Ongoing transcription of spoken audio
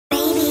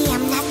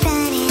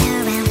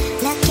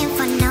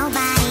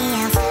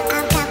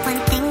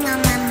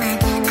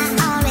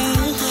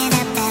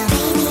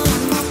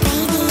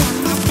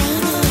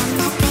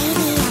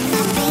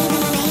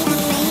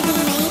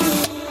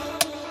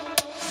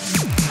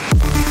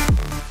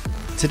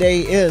Today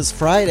is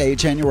Friday,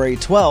 January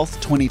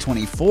 12th,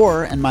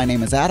 2024, and my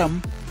name is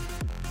Adam.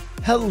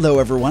 Hello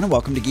everyone and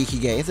welcome to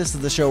Geeky Gay. This is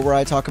the show where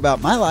I talk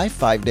about my life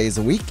 5 days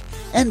a week,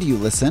 and you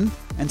listen,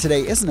 and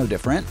today is no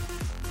different.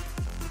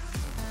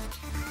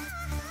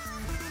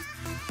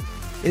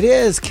 It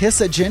is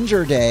Kiss a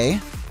Ginger Day.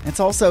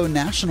 It's also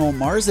National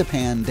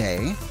Marzipan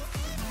Day,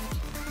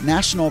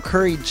 National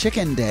Curried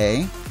Chicken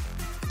Day,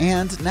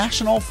 and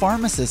National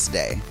Pharmacist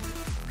Day.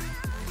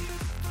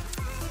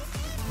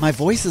 My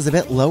voice is a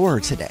bit lower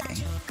today.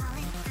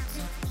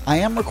 I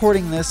am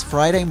recording this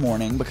Friday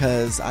morning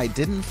because I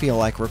didn't feel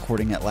like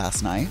recording it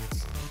last night.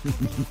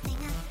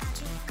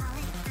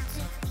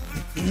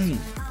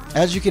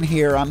 As you can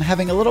hear, I'm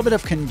having a little bit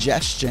of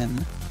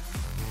congestion.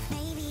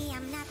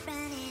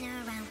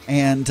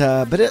 And,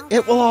 but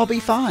it will all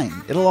be fine.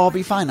 It'll all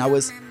be fine.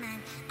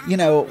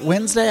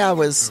 Wednesday I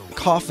was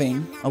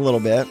coughing a little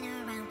bit.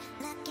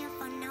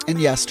 And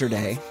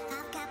yesterday.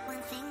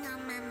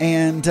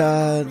 And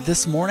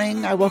this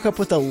morning I woke up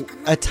with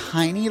a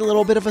tiny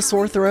little bit of a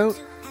sore throat.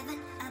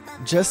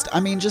 Just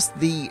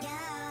the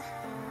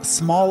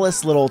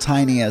smallest little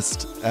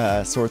tiniest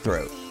sore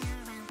throat.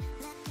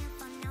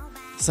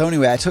 So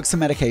anyway, I took some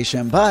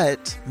medication,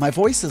 but my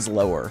voice is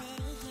lower.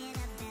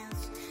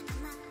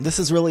 This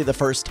is really the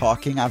first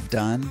talking I've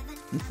done.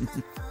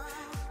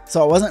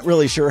 So I wasn't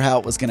really sure how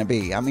it was going to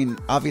be. I mean,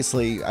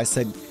 obviously I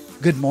said,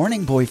 "Good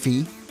morning,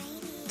 boyfie,"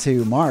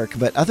 to Mark.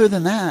 But other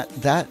than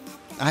that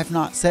I've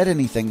not said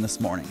anything this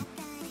morning.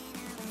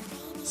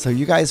 So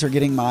you guys are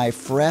getting my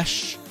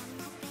fresh,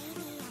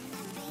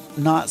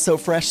 not so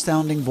fresh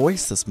sounding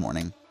voice this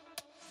morning.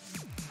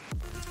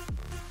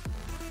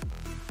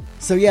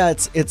 So yeah,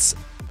 it's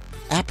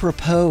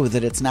apropos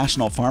that it's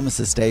National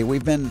Pharmacist Day.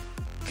 We've been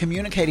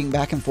communicating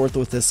back and forth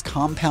with this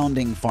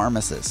compounding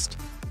pharmacist.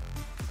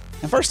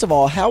 And first of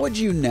all, how would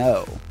you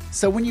know?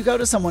 So when you go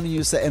to someone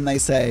and they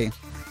say,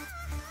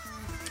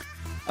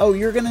 "Oh,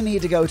 you're going to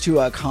need to go to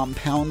a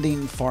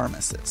compounding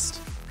pharmacist."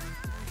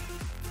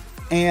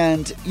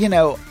 And,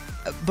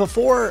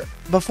 before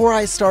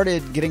I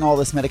started getting all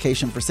this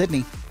medication for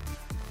Sydney,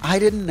 I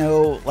didn't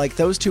know,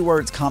 those two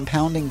words,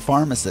 compounding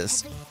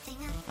pharmacist.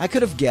 I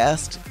could have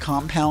guessed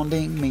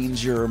compounding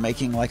means you're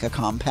making a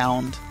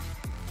compound.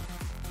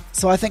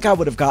 So I think I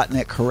would have gotten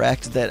it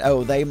correct that,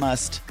 they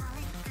must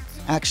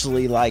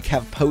actually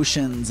have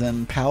potions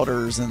and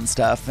powders and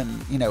stuff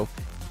and,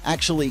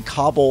 actually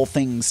cobble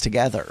things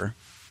together.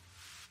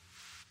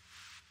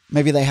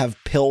 Maybe they have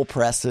pill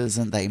presses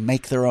and they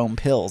make their own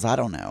pills. I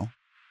don't know.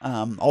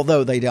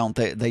 Although they don't,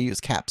 they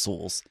use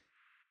capsules.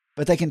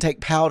 But they can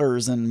take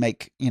powders and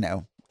make,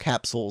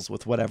 capsules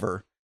with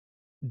whatever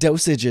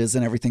dosages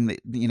and everything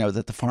that,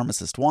 that the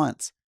pharmacist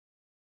wants.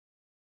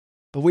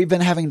 But we've been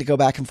having to go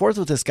back and forth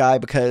with this guy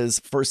because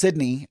for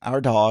Sydney,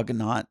 our dog,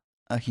 not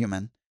a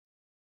human.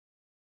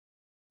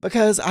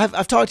 Because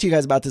I've talked to you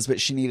guys about this, but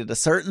she needed a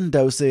certain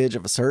dosage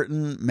of a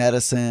certain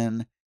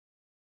medicine.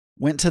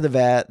 Went to the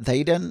vet.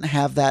 They didn't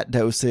have that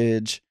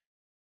dosage.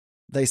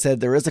 They said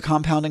there is a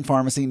compounding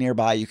pharmacy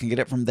nearby. You can get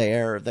it from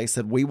there. They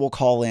said, we will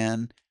call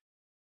in.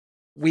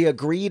 We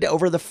agreed I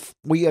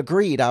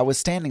was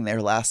standing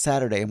there last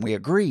Saturday and we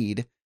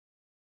agreed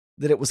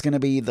that it was going to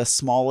be the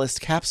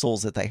smallest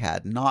capsules that they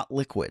had, not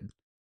liquid.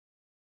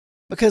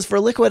 Because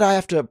for liquid, I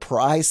have to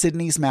pry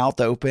Sydney's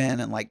mouth open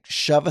and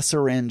shove a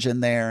syringe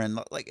in there. And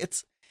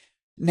it's,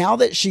 now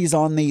that she's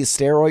on these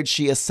steroids,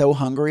 she is so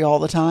hungry all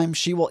the time.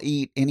 She will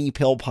eat any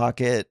pill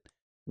pocket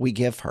we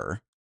give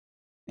her.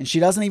 And she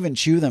doesn't even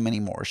chew them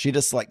anymore. She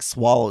just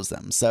swallows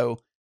them. So,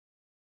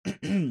 I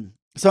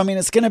mean,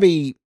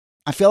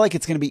 I feel like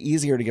it's going to be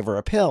easier to give her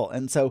a pill.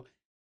 And so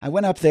I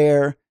went up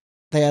there,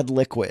 they had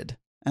liquid.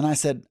 And I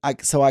said,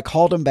 so I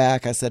called him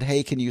back. I said,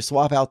 "Hey, can you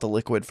swap out the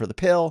liquid for the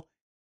pill?"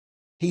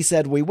 He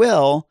said, "We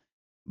will.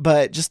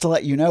 But just to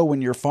let you know,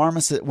 when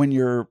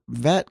your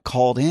vet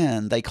called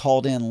in, they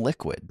called in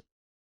liquid.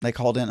 They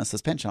called in a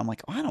suspension." I'm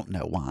like, I don't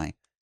know why.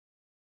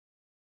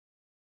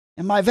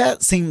 And my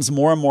vet seems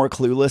more and more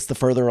clueless the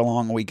further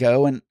along we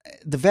go. And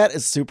the vet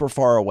is super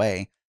far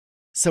away.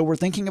 So we're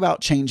thinking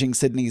about changing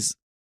Sydney's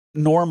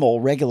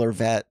normal, regular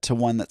vet to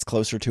one that's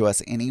closer to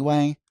us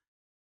anyway.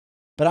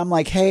 But I'm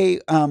like,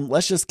 "Hey,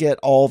 let's just get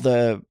all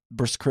the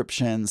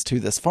prescriptions to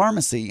this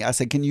pharmacy." I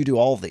said, "Can you do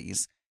all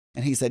these?"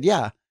 And he said,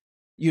 "Yeah.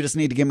 You just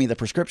need to give me the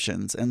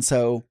prescriptions." And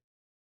so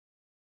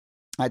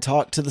I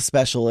talked to the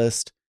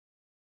specialist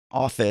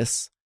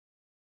office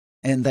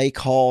and they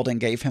called and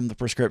gave him the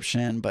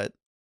prescription. But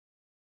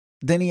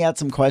then he had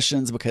some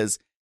questions because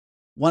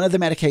one of the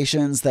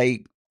medications,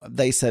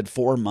 they said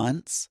 4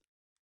 months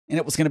and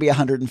it was going to be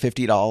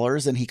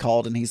 $150. And he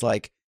called and he's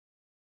like,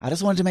 "I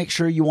just wanted to make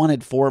sure you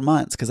wanted 4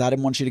 months because I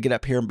didn't want you to get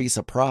up here and be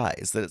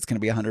surprised that it's going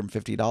to be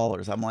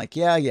 $150. I'm like,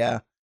 yeah.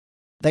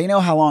 They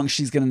know how long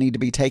she's going to need to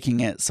be taking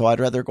it, so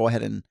I'd rather go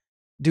ahead and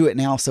do it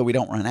now so we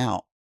don't run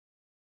out.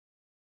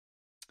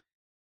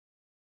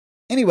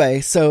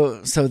 Anyway,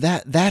 so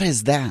that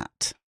is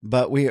that.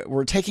 But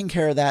we're taking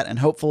care of that, and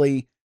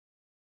hopefully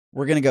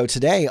we're going to go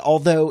today.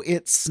 Although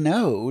it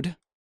snowed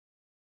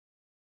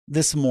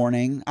this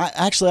morning.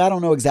 I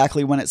don't know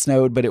exactly when it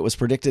snowed, but it was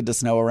predicted to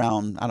snow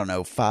around,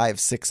 5,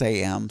 6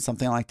 a.m.,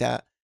 something like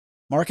that.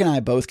 Mark and I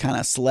both kind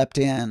of slept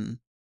in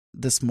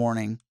this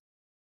morning.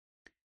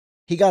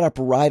 He got up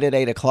right at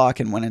 8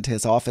 o'clock and went into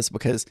his office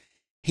because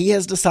he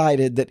has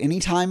decided that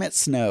anytime it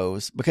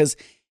snows, because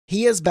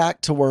he is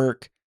back to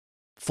work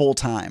full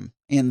time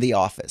in the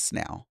office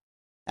now,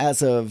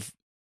 as of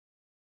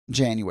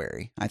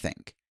January, I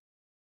think.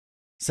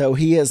 So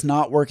he is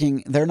not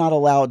working. They're not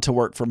allowed to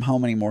work from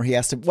home anymore. He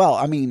has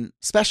to,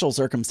 special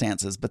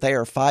circumstances, but they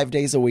are 5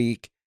 days a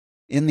week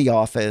in the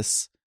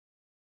office.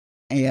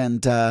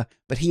 And,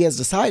 but he has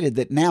decided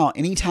that now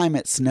anytime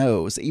it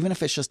snows, even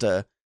if it's just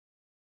a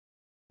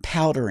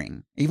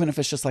powdering, even if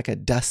it's just like a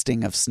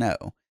dusting of snow,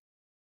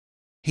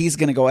 he's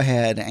going to go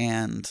ahead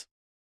and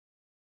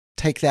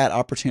take that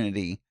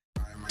opportunity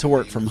to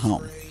work from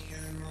home.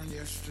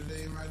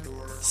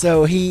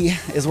 So he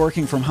is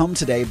working from home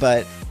today,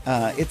 but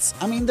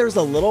there's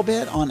a little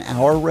bit on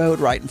our road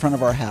right in front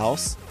of our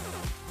house.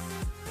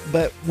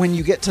 But when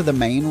you get to the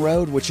main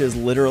road, which is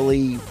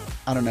literally,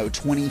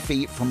 20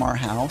 feet from our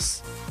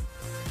house,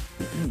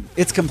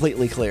 it's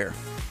completely clear.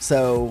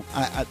 So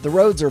the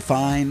roads are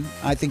fine.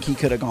 I think he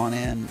could have gone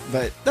in,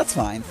 but that's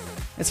fine.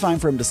 It's fine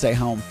for him to stay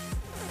home.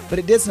 But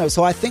it did snow,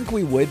 so I think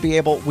we will be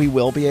able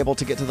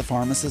to get to the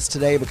pharmacist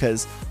today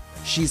because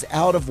she's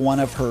out of one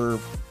of her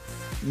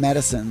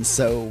medicines,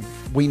 so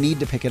we need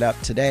to pick it up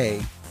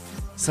today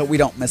so we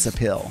don't miss a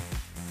pill.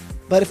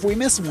 But if we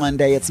miss one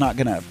day, it's not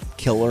going to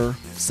kill her.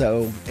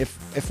 So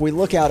if we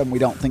look out and we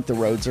don't think the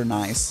roads are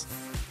nice,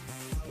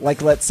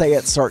 like let's say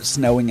it starts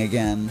snowing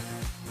again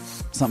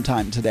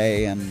sometime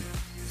today and,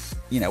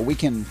 we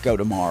can go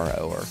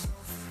tomorrow.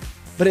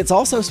 But it's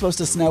also supposed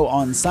to snow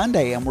on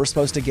Sunday and we're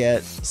supposed to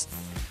get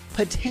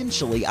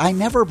potentially, I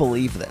never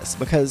believe this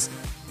because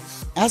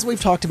as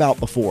we've talked about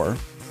before,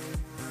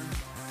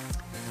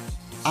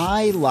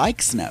 I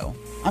like snow.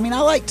 I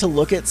like to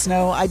look at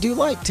snow. I do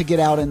like to get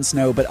out in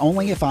snow, but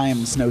only if I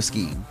am snow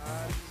skiing,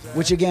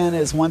 which again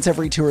is once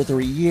every 2 or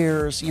 3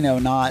 years,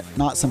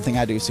 not something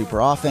I do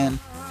super often.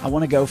 I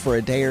want to go for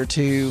a day or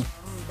two,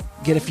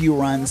 get a few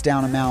runs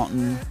down a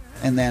mountain,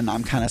 and then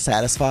I'm kind of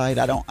satisfied.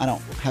 I don't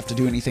have to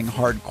do anything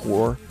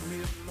hardcore.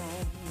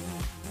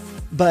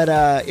 But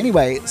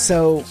anyway,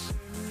 so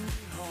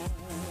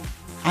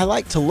I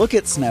like to look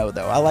at snow,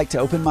 though. I like to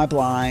open my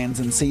blinds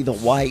and see the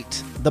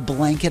white, the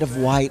blanket of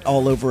white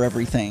all over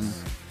everything.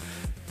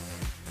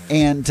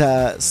 And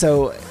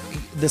so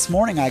this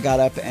morning I got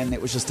up and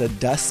it was just a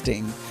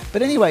dusting.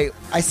 But anyway,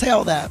 I say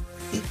all that.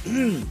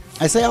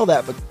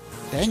 But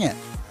dang it.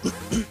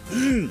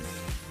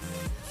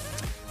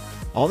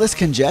 All this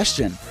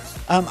congestion.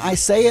 I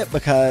say it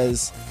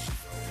because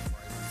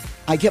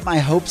I get my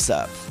hopes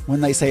up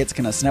when they say it's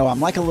going to snow. I'm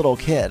like a little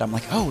kid. I'm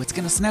like, oh, it's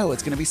going to snow.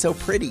 It's going to be so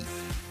pretty.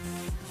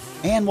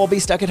 And we'll be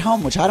stuck at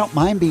home, which I don't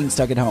mind being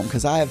stuck at home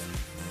because I have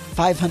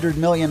 500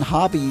 million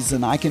hobbies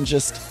and I can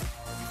just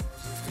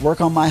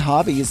work on my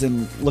hobbies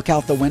and look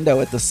out the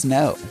window at the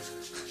snow.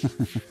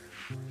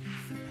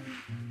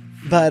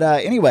 But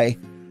anyway,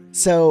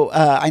 so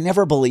I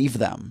never believe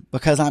them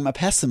because I'm a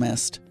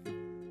pessimist.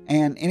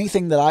 And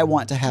anything that I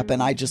want to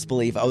happen, I just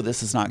believe, oh,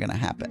 this is not going to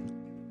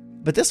happen.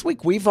 But this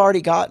week we've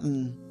already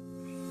gotten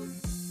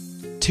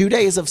 2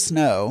 days of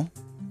snow.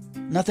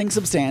 Nothing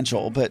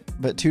substantial, but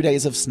 2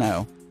 days of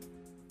snow.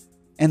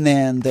 And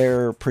then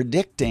they're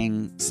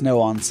predicting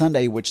snow on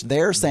Sunday, which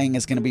they're saying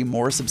is going to be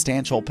more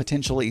substantial,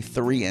 potentially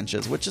 3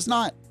 inches, which is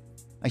not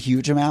a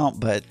huge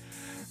amount, but,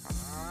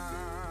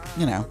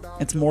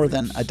 it's more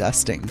than a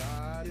dusting.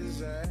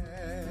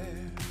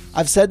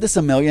 I've said this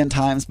a million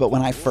times, but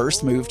when I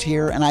first moved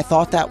here, and I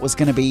thought that was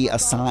going to be a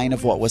sign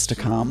of what was to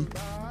come,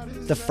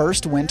 the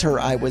first winter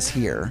I was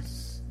here,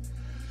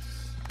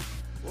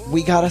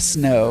 we got a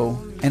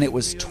snow, and it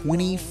was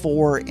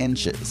 24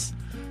 inches.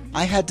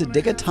 I had to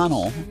dig a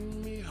tunnel.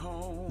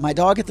 My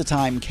dog at the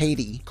time,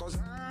 Katie,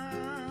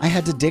 I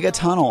had to dig a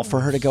tunnel for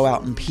her to go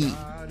out and pee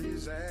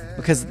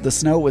because the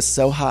snow was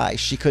so high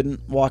she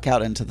couldn't walk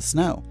out into the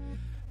snow.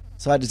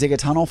 So I had to dig a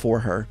tunnel for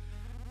her.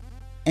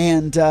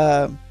 And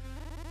and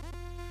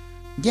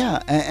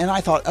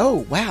I thought,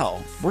 oh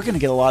wow, we're gonna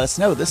get a lot of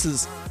snow. This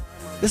is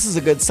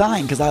a good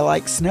sign because I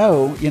like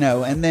snow,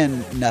 and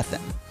then nothing.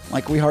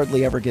 Like we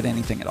hardly ever get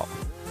anything at all.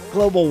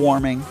 Global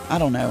warming, I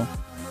don't know.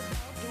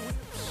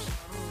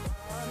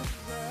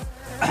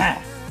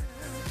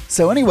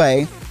 So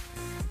anyway,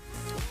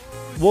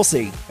 we'll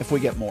see if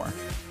we get more.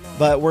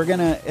 But we're going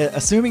to,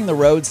 assuming the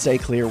roads stay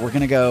clear, we're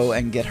going to go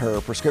and get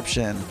her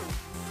prescription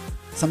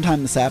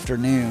sometime this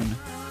afternoon.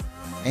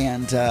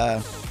 And,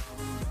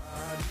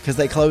 because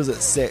they close at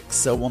 6,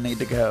 so we'll need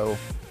to go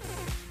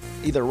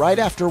either right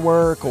after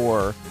work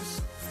or,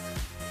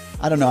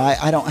 I don't know,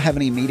 I don't have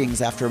any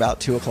meetings after about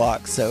 2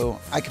 o'clock, so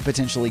I could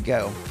potentially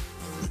go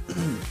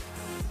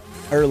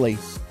early.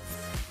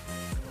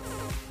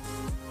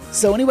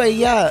 So anyway,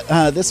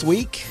 this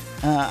week,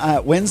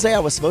 Wednesday, I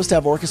was supposed to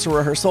have orchestra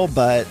rehearsal,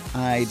 but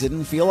I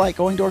didn't feel like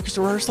going to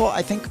orchestra rehearsal.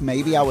 I think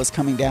maybe I was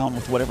coming down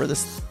with whatever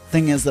this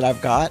thing is that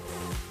I've got.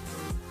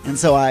 And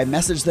so I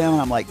messaged them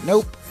and I'm like,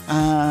 nope,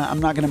 I'm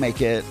not going to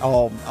make it.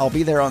 I'll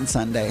be there on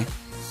Sunday.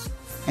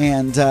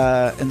 And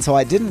so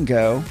I didn't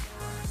go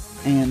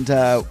and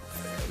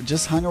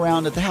just hung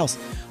around at the house.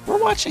 We're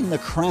watching The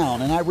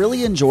Crown, and I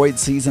really enjoyed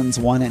seasons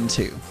 1 and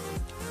 2.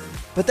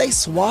 But they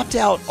swapped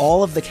out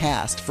all of the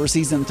cast for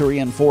season 3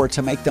 and 4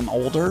 to make them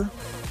older,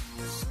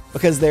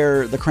 because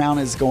The Crown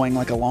is going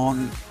like a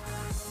long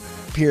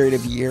period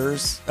of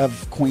years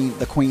of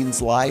the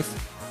Queen's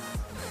life.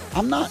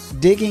 I'm not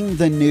digging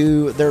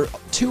they're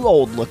too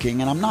old looking,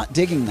 and I'm not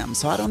digging them,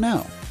 so I don't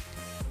know.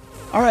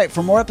 All right,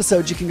 for more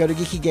episodes, you can go to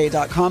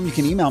geekygay.com. You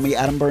can email me,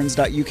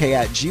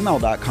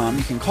 adamburns.uk@gmail.com.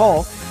 You can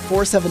call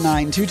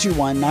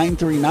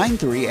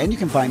 479-221-9393, and you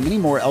can find many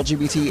more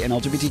LGBT and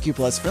LGBTQ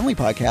plus friendly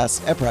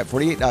podcasts at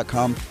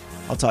pride48.com.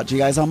 I'll talk to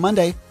you guys on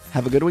Monday.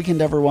 Have a good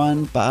weekend,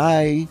 everyone.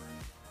 Bye.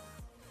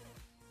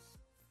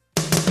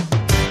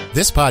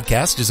 This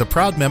podcast is a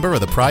proud member of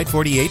the Pride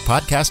 48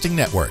 Podcasting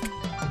Network.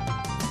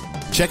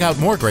 Check out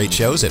more great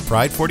shows at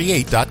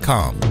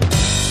pride48.com.